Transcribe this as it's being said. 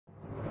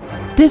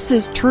This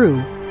is true,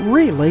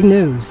 really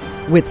news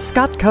with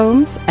Scott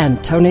Combs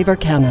and Tony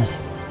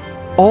Vercanis.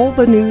 All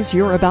the news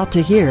you're about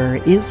to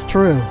hear is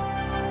true,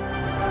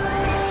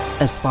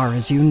 as far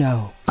as you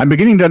know. I'm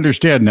beginning to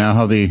understand now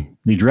how the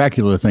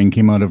Dracula thing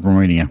came out of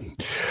Romania.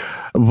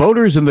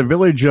 Voters in the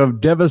village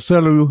of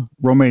Deveselu,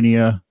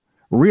 Romania,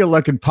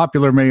 re-elected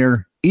popular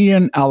mayor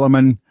Ian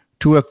Aleman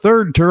to a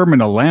third term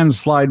in a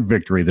landslide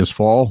victory this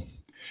fall,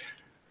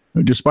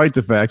 despite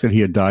the fact that he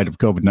had died of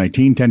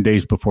COVID-19 10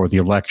 days before the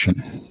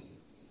election.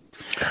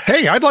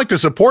 Hey, I'd like to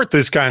support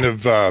this kind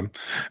of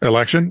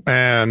election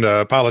and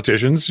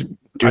politicians. Dude,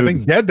 I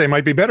think dead they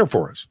might be better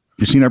for us.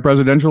 You seen our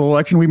presidential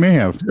election? We may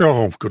have.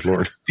 Oh, good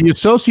Lord. The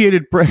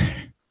Associated Press...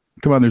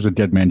 Come on, there's a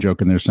dead man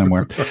joke in there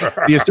somewhere.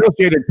 The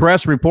Associated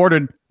Press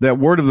reported that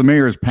word of the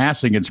mayor's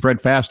passing had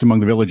spread fast among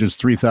the village's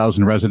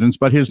 3,000 residents,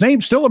 but his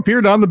name still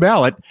appeared on the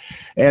ballot,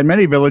 and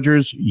many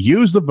villagers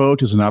used the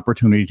vote as an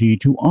opportunity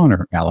to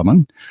honor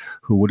Aleman,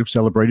 who would have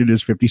celebrated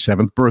his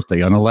 57th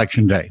birthday on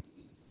Election Day.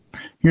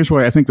 Here's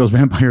why I think those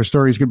vampire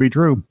stories could be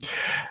true.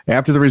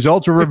 After the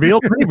results were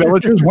revealed, many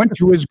villagers went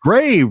to his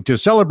grave to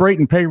celebrate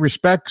and pay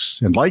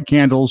respects and light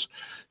candles,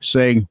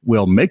 saying,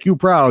 "We'll make you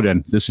proud,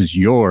 and this is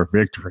your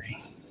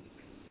victory."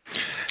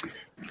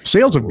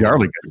 Sales of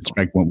garlic, I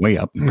expect, went way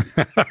up.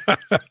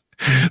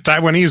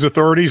 Taiwanese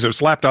authorities have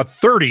slapped a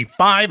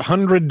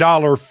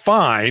 $3,500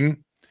 fine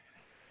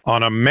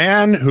on a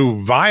man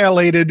who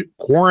violated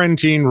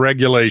quarantine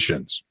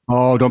regulations.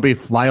 Oh, don't be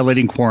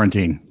violating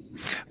quarantine.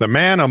 The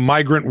man, a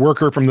migrant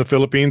worker from the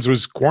Philippines,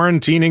 was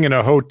quarantining in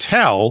a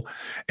hotel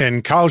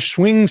in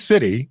Kaohsiung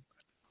City.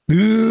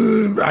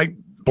 I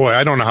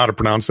don't know how to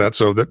pronounce that.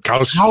 So that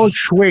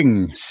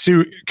Kaohsiung.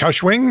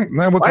 Kaohsiung?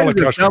 We'll call it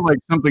Kaohsiung. Sound like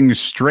something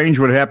strange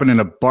would happen in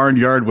a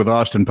barnyard with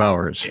Austin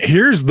Powers.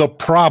 Here's the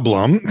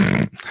problem.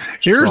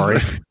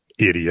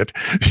 Idiot.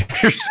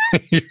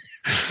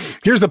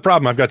 Here's the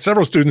problem. I've got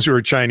several students who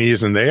are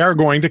Chinese, and they are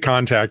going to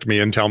contact me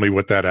and tell me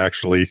what that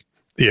actually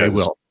is. They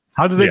will.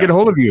 How do they get a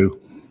hold of you?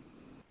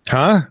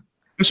 Huh?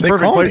 This is a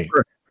perfect place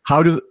for.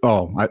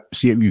 I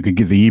see. You could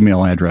give the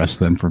email address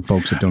then for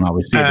folks that don't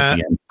always see it at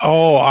the end.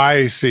 Oh,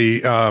 I see.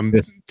 Thought it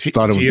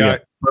would be a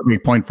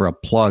perfect point for a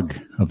plug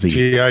of the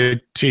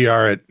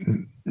TITR at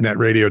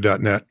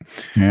netradio.net.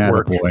 Yeah,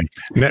 boy.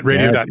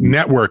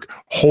 Netradio.network.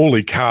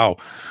 Holy cow.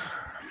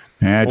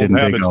 Yeah, it didn't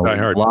take a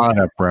lot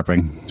of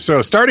prepping.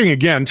 So starting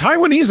again,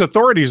 Taiwanese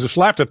authorities have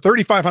slapped a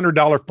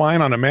 $3,500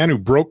 fine on a man who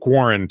broke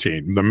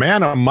quarantine. The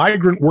man, a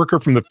migrant worker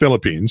from the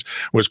Philippines,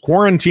 was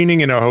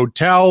quarantining in a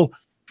hotel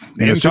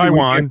in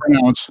Taiwan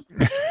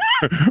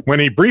when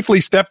he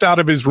briefly stepped out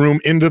of his room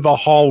into the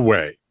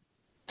hallway.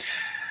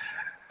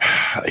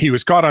 He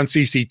was caught on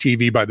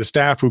CCTV by the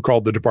staff who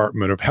called the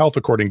Department of Health,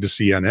 according to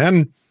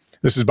CNN.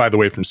 This is, by the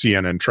way, from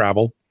CNN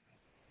Travel.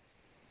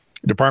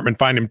 The department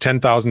fined him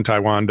 10,000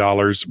 Taiwan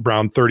dollars,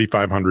 around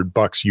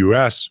 $3,500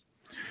 US,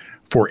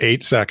 for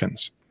 8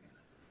 seconds.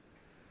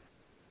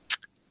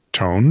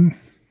 Tone?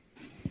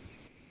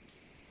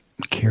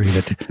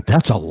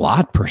 That's a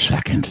lot per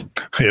second.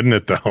 Isn't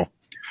it, though?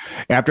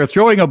 After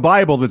throwing a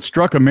Bible that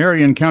struck a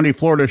Marion County,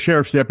 Florida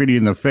sheriff's deputy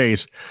in the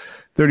face,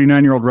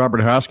 39-year-old Robert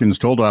Hoskins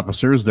told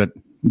officers that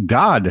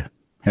God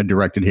had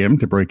directed him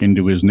to break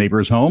into his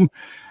neighbor's home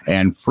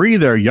and free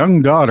their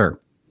young daughter.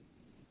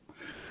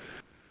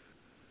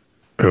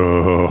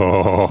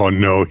 Oh,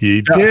 no,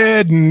 he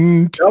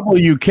didn't.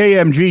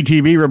 WKMG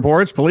TV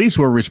reports police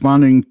were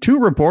responding to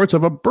reports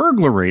of a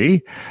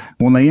burglary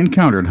when they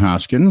encountered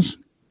Hoskins,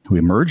 who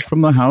emerged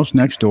from the house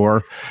next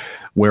door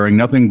wearing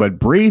nothing but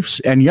briefs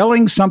and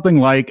yelling something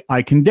like,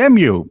 "I condemn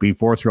you,"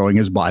 before throwing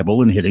his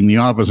Bible and hitting the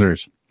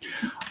officers.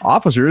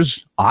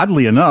 Officers,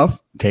 oddly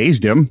enough,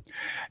 tased him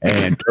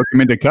and took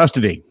him into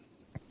custody.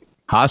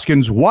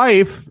 Hoskins'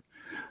 wife,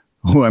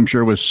 who I'm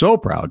sure was so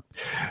proud,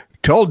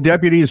 told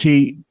deputies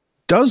he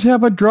does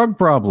have a drug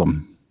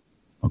problem.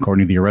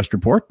 According to the arrest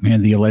report,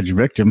 and the alleged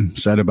victim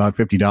said about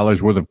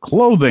 $50 worth of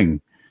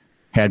clothing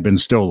had been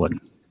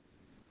stolen.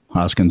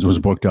 Hoskins was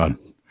booked on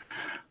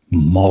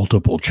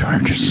multiple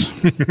charges.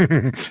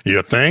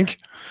 You think?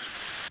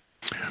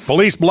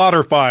 Police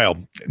blotter file.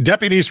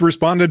 Deputies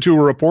responded to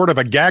a report of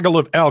a gaggle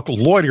of elk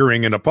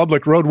loitering in a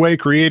public roadway,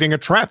 creating a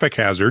traffic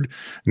hazard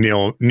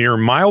near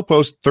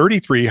milepost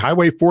 33,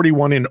 Highway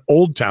 41 in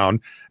Old Town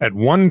at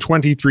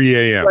 1:23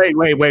 a.m.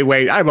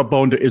 Wait. I have a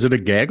bone to... Is it a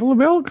gaggle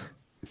of elk?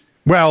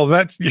 Well,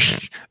 that's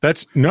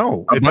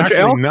no. It's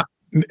actually not.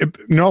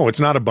 No, it's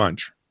not a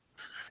bunch.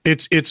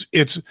 It's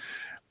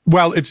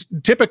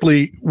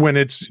typically when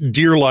it's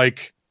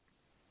deer-like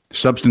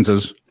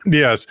substances.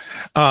 Yes.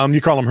 You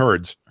call them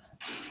herds.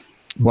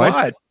 What?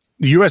 But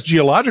the U.S.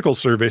 Geological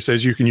Survey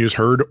says you can use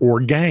herd or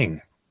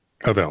gang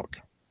of elk.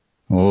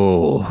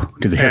 Oh,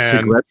 do they have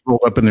cigarettes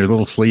rolled up in their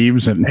little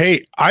sleeves? And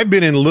hey, I've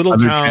been in little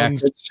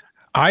towns. Jackets?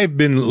 I've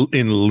been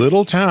in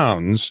little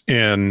towns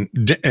in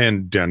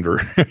Denver,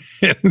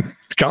 in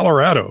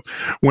Colorado,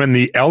 when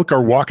the elk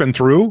are walking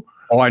through.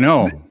 Oh, I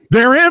know.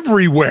 They're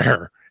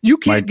everywhere. You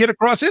can't get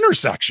across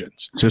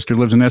intersections. Sister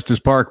lives in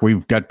Estes Park.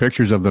 We've got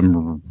pictures of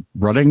them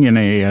running in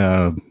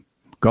a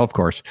golf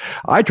course.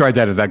 I tried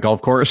that at that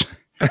golf course.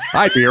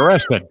 I'd be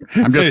arrested.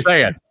 I'm just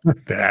saying.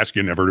 To ask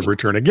you never to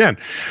return again.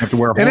 Have to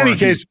wear a In any horn.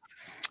 case,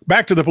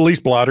 back to the police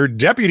blotter.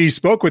 Deputies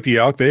spoke with the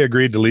elk. They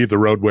agreed to leave the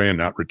roadway and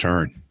not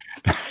return.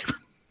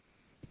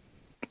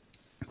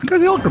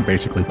 Because the elk are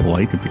basically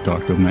polite if you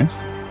talk to them nice.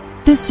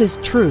 This is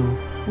true,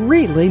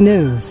 really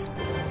news.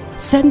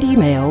 Send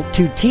email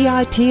to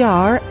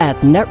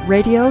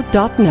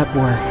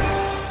TITR@netradio.network.